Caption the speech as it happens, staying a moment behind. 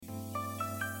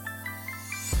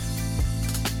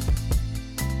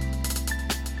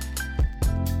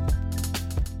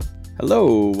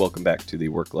Hello, welcome back to the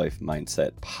Work Life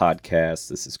Mindset Podcast.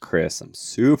 This is Chris. I'm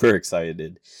super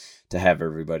excited to have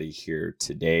everybody here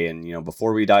today. And,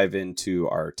 before we dive into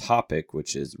our topic,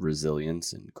 which is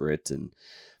resilience and grit and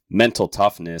mental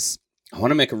toughness, I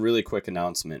want to make a really quick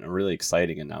announcement, a really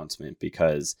exciting announcement,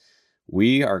 because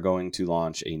we are going to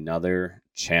launch another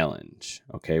challenge.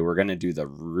 Okay, we're going to do the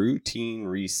Routine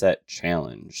Reset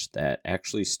Challenge that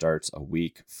actually starts a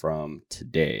week from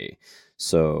today.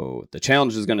 So the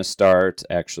challenge is going to start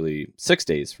actually 6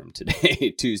 days from today,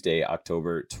 Tuesday,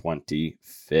 October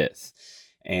 25th.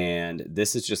 And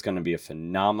this is just going to be a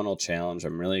phenomenal challenge.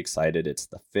 I'm really excited. It's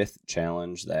the 5th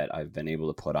challenge that I've been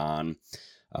able to put on.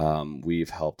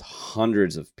 We've helped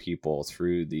hundreds of people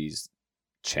through these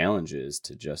challenges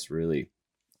to just really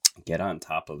get on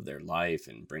top of their life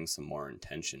and bring some more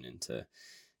intention into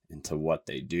what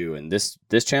they do. And this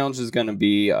challenge is going to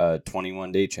be a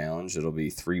 21-day challenge. It'll be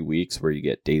 3 weeks where you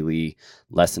get daily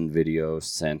lesson videos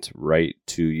sent right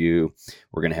to you.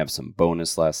 We're going to have some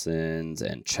bonus lessons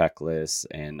and checklists.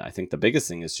 And I think the biggest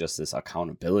thing is just this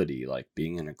accountability, like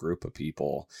being in a group of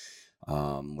people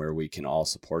where we can all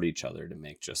support each other to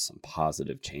make just some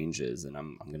positive changes. And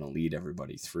I'm going to lead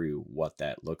everybody through what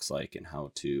that looks like and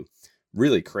how to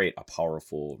really create a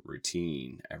powerful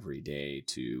routine every day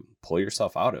to pull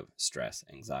yourself out of stress,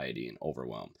 anxiety, and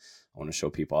overwhelm. I want to show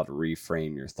people how to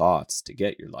reframe your thoughts to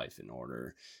get your life in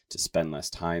order, to spend less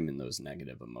time in those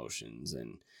negative emotions,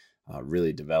 and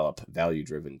really develop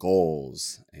value-driven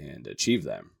goals and achieve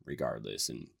them regardless.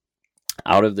 And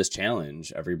out of this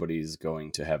challenge, everybody's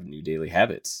going to have new daily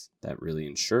habits that really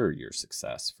ensure your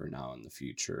success for now and the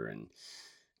future, and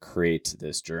create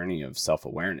this journey of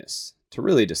self-awareness to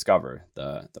really discover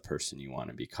the person you want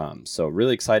to become. So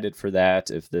really excited for that.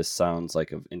 If this sounds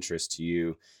like of interest to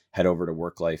you, head over to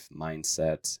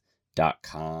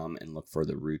worklifemindset.com and look for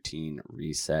the Routine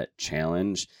Reset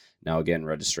Challenge. Now, again,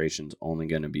 registration's only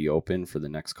going to be open for the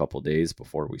next couple days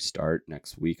before we start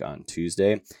next week on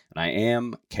Tuesday. And I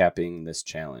am capping this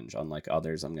challenge. Unlike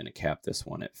others, I'm going to cap this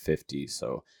one at 50.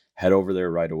 So head over there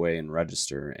right away and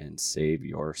register and save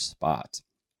your spot.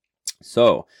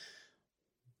 So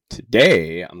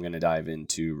today, I'm going to dive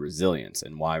into resilience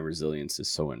and why resilience is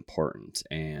so important.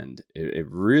 And it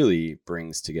really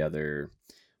brings together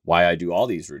why I do all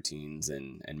these routines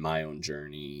and my own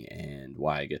journey, and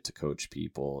why I get to coach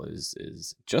people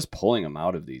is just pulling them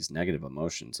out of these negative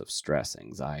emotions of stress,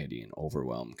 anxiety, and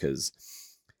overwhelm. Because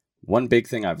one big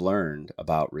thing I've learned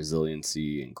about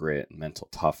resiliency and grit and mental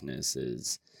toughness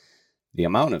is the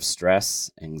amount of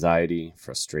stress, anxiety,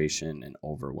 frustration, and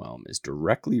overwhelm is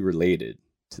directly related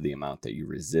to the amount that you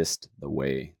resist the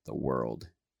way the world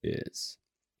is.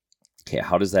 Okay,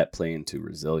 how does that play into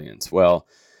resilience? Well,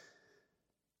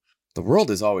 the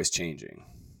world is always changing.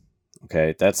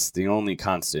 Okay, that's the only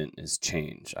constant is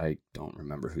change. I don't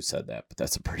remember who said that, but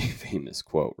that's a pretty famous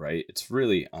quote, right? It's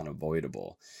really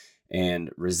unavoidable. And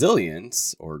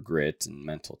resilience, or grit and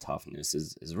mental toughness,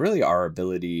 is really our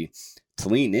ability to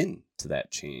lean into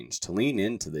that change, to lean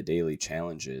into the daily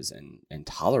challenges and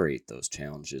tolerate those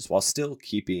challenges while still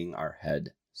keeping our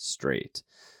head straight.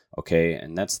 Okay,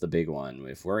 and that's the big one.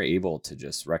 If we're able to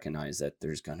just recognize that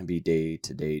there's going to be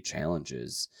day-to-day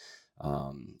challenges,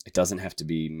 it doesn't have to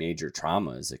be major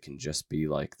traumas. It can just be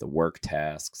like the work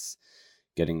tasks,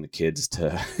 getting the kids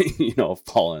to,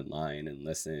 fall in line and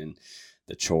listen,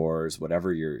 the chores,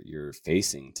 whatever you're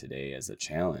facing today as a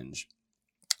challenge.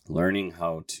 Learning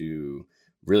how to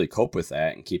really cope with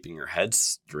that and keeping your head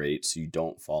straight so you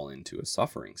don't fall into a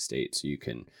suffering state, so you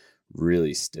can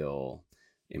really still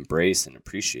embrace and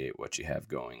appreciate what you have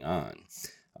going on.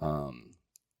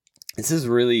 This is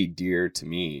really dear to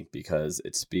me because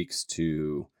it speaks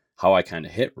to how I kind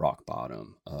of hit rock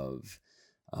bottom of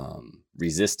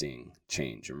resisting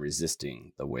change and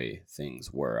resisting the way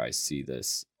things were. I see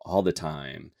this all the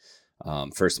time.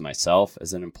 First, myself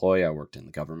as an employee, I worked in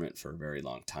the government for a very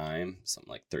long time, something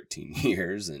like 13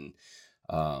 years, and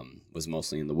was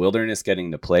mostly in the wilderness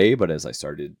getting to play. But as I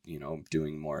started,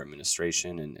 doing more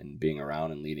administration and being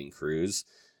around and leading crews,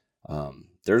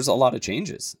 there's a lot of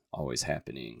changes always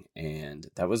happening. And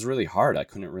that was really hard. I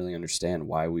couldn't really understand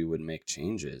why we would make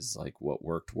changes. Like what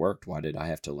worked. Why did I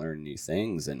have to learn new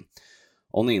things? And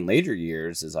only in later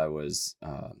years, as I was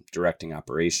directing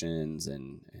operations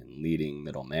and leading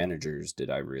middle managers,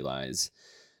 did I realize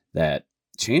that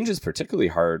change is particularly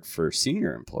hard for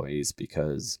senior employees,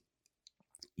 because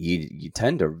you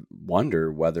tend to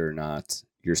wonder whether or not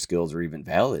your skills are even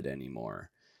valid anymore.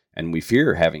 And we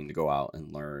fear having to go out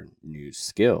and learn new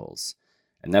skills.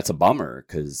 And that's a bummer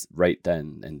because right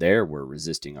then and there, we're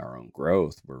resisting our own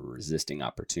growth. We're resisting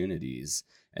opportunities.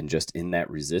 And just in that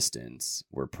resistance,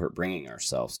 we're bringing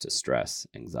ourselves to stress,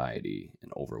 anxiety,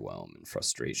 and overwhelm, and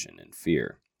frustration and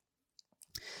fear.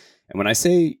 And when I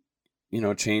say,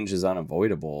 change is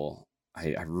unavoidable,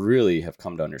 I really have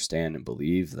come to understand and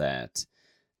believe that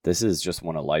this is just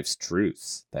one of life's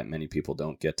truths that many people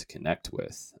don't get to connect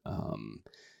with.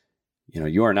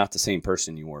 You are not the same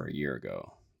person you were a year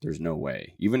ago. There's no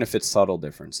way. Even if it's subtle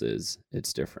differences,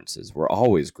 it's differences. We're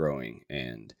always growing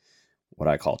and what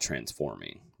I call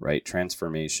transforming, right?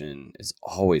 Transformation is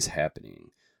always happening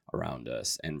around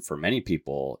us. And for many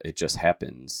people, it just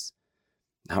happens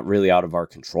not really out of our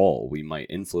control. We might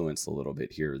influence a little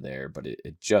bit here or there, but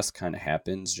it just kind of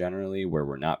happens generally where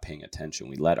we're not paying attention.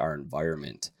 We let our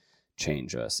environment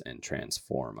change us and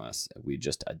transform us. We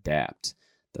just adapt.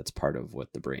 That's part of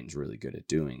what the brain's really good at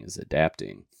doing, is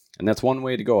adapting. And that's one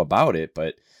way to go about it.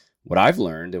 But what I've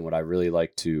learned and what I really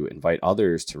like to invite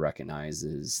others to recognize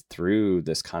is through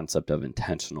this concept of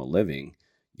intentional living,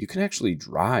 you can actually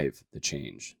drive the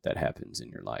change that happens in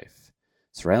your life.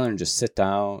 So rather than just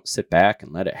sit back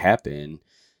and let it happen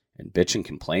and bitch and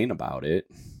complain about it,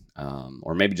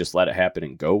 or maybe just let it happen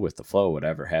and go with the flow,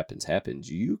 whatever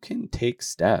happens, you can take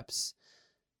steps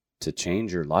to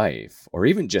change your life or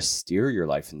even just steer your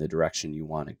life in the direction you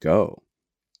want to go.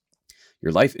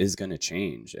 Your life is going to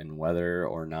change. And whether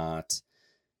or not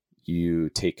you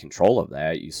take control of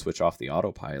that, you switch off the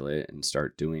autopilot and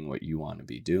start doing what you want to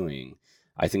be doing,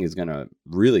 I think is going to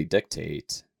really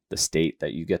dictate the state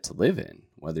that you get to live in,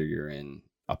 whether you're in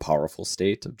a powerful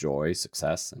state of joy,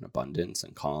 success, and abundance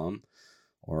and calm,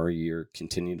 or you're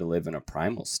continue to live in a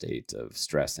primal state of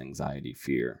stress, anxiety,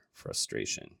 fear,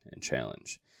 frustration, and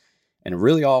challenge. And it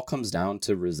really all comes down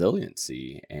to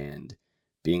resiliency and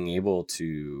being able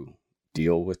to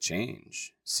deal with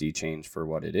change, see change for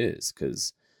what it is,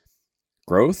 because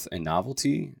growth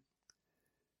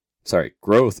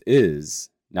is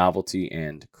novelty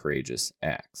and courageous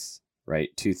acts, right?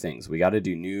 Two things. We got to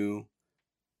do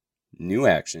new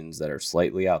actions that are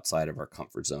slightly outside of our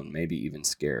comfort zone, maybe even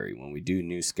scary. When we do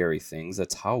new scary things,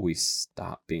 that's how we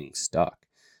stop being stuck.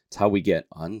 It's how we get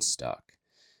unstuck.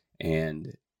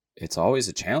 And it's always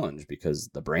a challenge because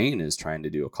the brain is trying to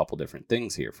do a couple different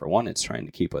things here. For one, it's trying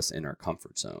to keep us in our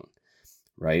comfort zone,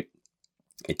 right?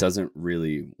 It doesn't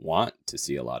really want to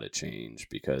see a lot of change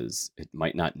because it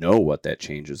might not know what that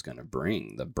change is going to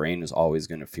bring. The brain is always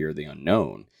going to fear the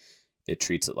unknown. It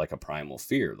treats it like a primal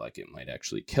fear, like it might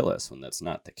actually kill us, when that's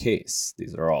not the case.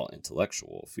 These are all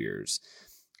intellectual fears.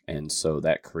 And so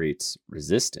that creates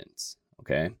resistance,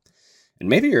 okay? And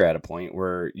maybe you're at a point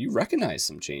where you recognize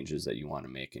some changes that you want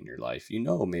to make in your life.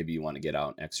 Maybe you want to get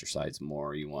out and exercise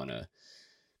more. You want to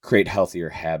create healthier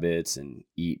habits and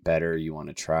eat better. You want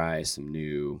to try some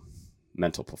new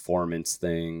mental performance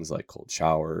things like cold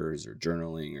showers or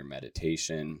journaling or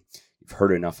meditation. You've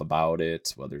heard enough about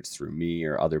it, whether it's through me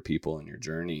or other people in your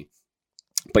journey,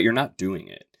 but you're not doing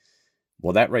it.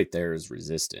 Well, that right there is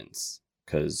resistance,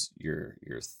 because your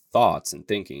thoughts and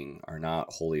thinking are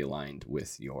not wholly aligned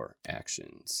with your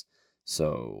actions.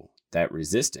 So that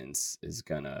resistance is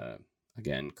going to,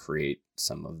 again, create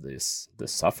some of the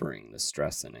suffering, the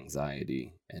stress and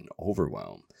anxiety and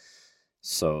overwhelm.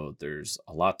 So there's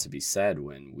a lot to be said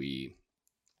when we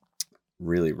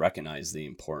really recognize the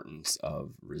importance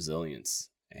of resilience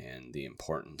and the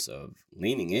importance of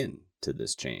leaning in to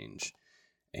this change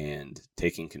and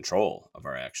taking control of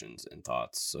our actions and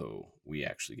thoughts, so we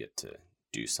actually get to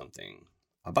do something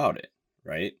about it,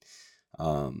 right?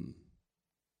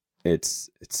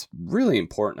 It's really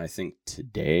important, I think,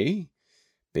 today,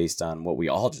 based on what we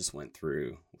all just went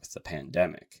through with the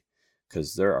pandemic,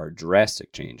 because there are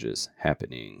drastic changes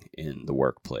happening in the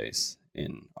workplace,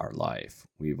 in our life.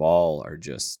 We've all are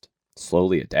just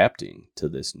slowly adapting to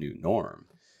this new norm.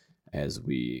 As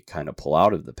we kind of pull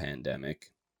out of the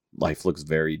pandemic, life looks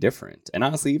very different. And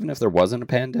honestly, even if there wasn't a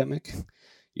pandemic,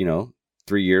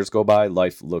 3 years go by,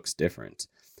 life looks different.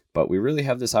 But we really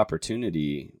have this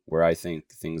opportunity where I think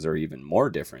things are even more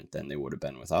different than they would have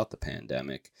been without the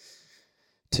pandemic,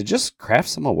 to just craft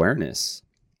some awareness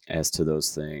as to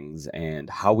those things and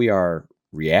how we are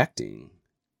reacting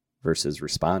versus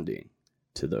responding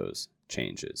to those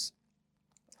changes.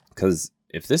 Because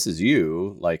if this is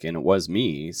you, and it was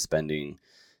me, spending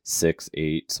 6,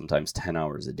 8, sometimes 10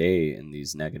 hours a day in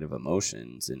these negative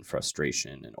emotions and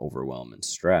frustration and overwhelm and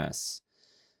stress,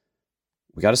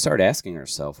 we got to start asking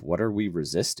ourselves, what are we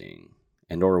resisting?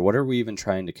 Or what are we even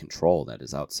trying to control that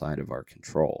is outside of our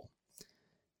control?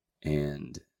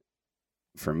 And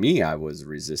for me, I was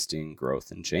resisting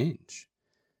growth and change.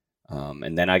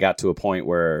 And then I got to a point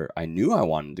where I knew I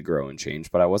wanted to grow and change,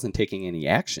 but I wasn't taking any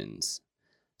actions.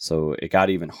 So it got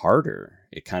even harder.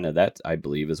 That I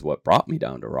believe is what brought me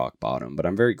down to rock bottom. But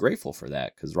I'm very grateful for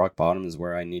that, because rock bottom is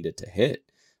where I needed to hit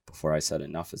before I said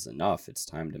enough is enough. It's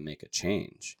time to make a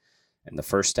change. And the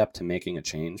first step to making a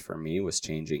change for me was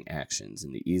changing actions.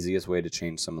 And the easiest way to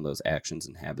change some of those actions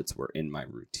and habits were in my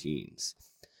routines.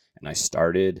 And I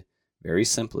started very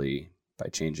simply by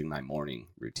changing my morning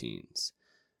routines.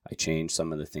 I changed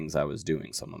some of the things I was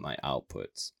doing, some of my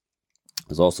outputs. I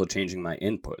was also changing my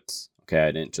inputs. Okay,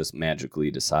 I didn't just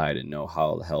magically decide and know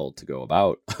how the hell to go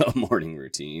about a morning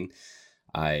routine.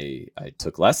 I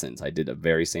took lessons. I did the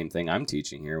very same thing I'm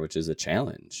teaching here, which is a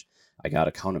challenge. I got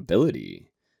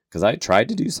accountability, because I tried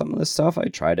to do some of this stuff. I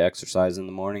tried to exercise in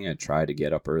the morning. I tried to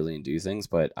get up early and do things,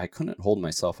 but I couldn't hold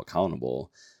myself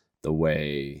accountable the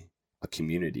way a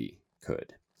community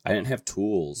could. I didn't have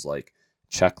tools like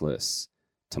checklists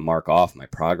to mark off my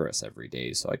progress every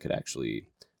day so I could actually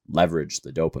leverage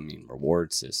the dopamine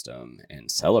reward system and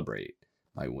celebrate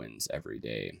my wins every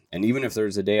day. And even if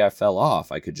there's a day I fell off,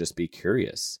 I could just be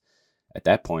curious. At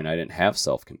that point, I didn't have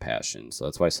self-compassion. So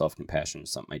that's why self-compassion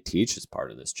is something I teach as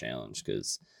part of this challenge,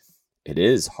 because it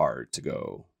is hard to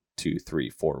go 2, 3,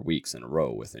 4 weeks in a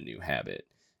row with a new habit.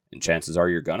 And chances are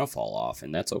you're going to fall off,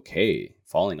 and that's okay.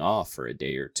 Falling off for a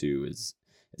day or two is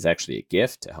actually a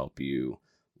gift to help you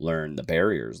learn the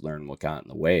barriers, learn what got in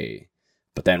the way.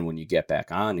 But then when you get back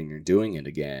on and you're doing it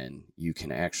again, you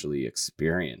can actually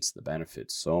experience the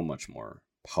benefits so much more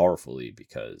powerfully,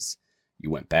 because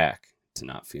you went back to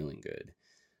not feeling good.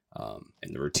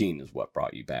 And the routine is what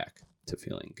brought you back to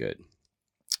feeling good.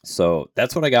 So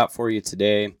that's what I got for you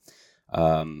today.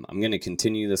 I'm going to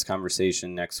continue this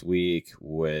conversation next week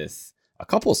with a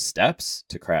couple steps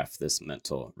to craft this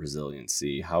mental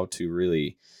resiliency, how to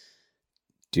really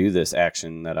do this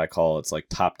action that I call, it's like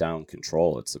top-down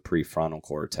control. It's the prefrontal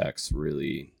cortex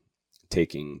really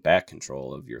taking back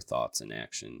control of your thoughts and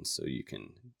actions so you can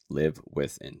live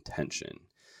with intention.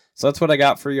 So that's what I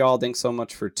got for y'all. Thanks so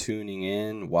much for tuning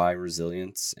in. Why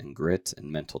resilience and grit and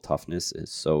mental toughness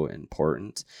is so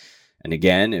important. And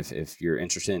again, if you're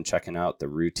interested in checking out the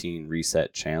Routine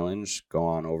Reset Challenge, go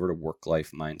on over to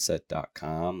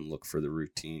worklifemindset.com, look for the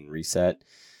Routine Reset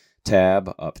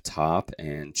tab up top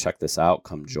and check this out.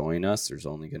 Come join us. There's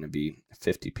only going to be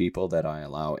 50 people that I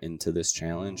allow into this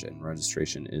challenge, and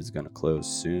registration is going to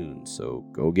close soon. So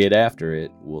go get after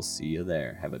it. We'll see you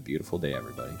there. Have a beautiful day,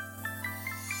 everybody.